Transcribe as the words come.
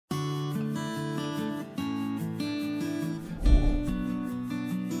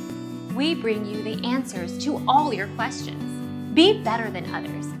we bring you the answers to all your questions. Be better than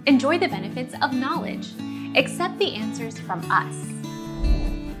others. Enjoy the benefits of knowledge. Accept the answers from us.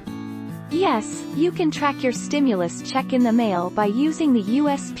 Yes, you can track your stimulus check in the mail by using the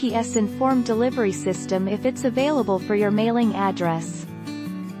USPS Informed Delivery System if it's available for your mailing address.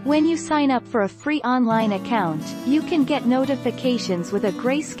 When you sign up for a free online account, you can get notifications with a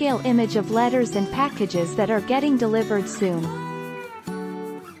grayscale image of letters and packages that are getting delivered soon.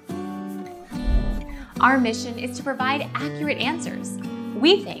 Our mission is to provide accurate answers.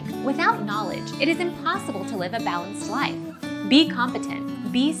 We think without knowledge, it is impossible to live a balanced life. Be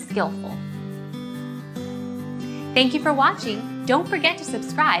competent, be skillful. Thank you for watching. Don't forget to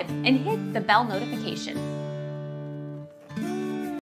subscribe and hit the bell notification.